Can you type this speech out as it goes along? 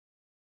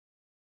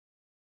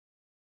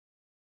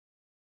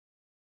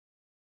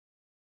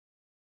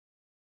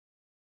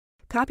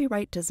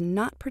copyright does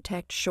not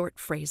protect short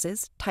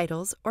phrases,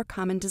 titles, or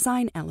common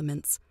design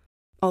elements.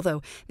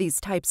 Although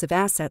these types of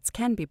assets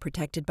can be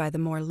protected by the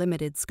more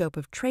limited scope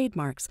of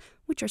trademarks,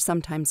 which are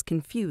sometimes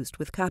confused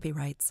with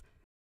copyrights.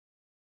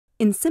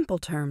 In simple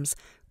terms,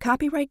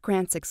 copyright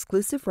grants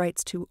exclusive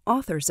rights to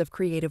authors of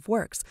creative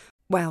works,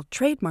 while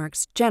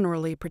trademarks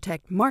generally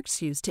protect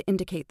marks used to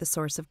indicate the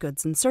source of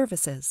goods and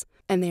services,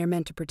 and they are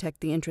meant to protect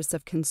the interests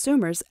of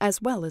consumers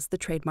as well as the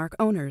trademark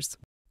owners.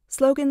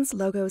 Slogans,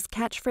 logos,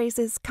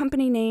 catchphrases,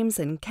 company names,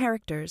 and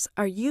characters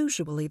are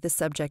usually the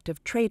subject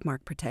of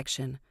trademark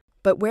protection.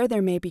 But where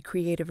there may be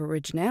creative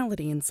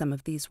originality in some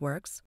of these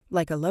works,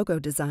 like a logo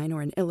design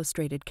or an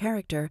illustrated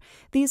character,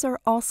 these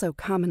are also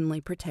commonly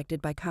protected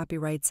by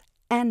copyrights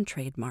and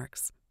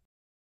trademarks.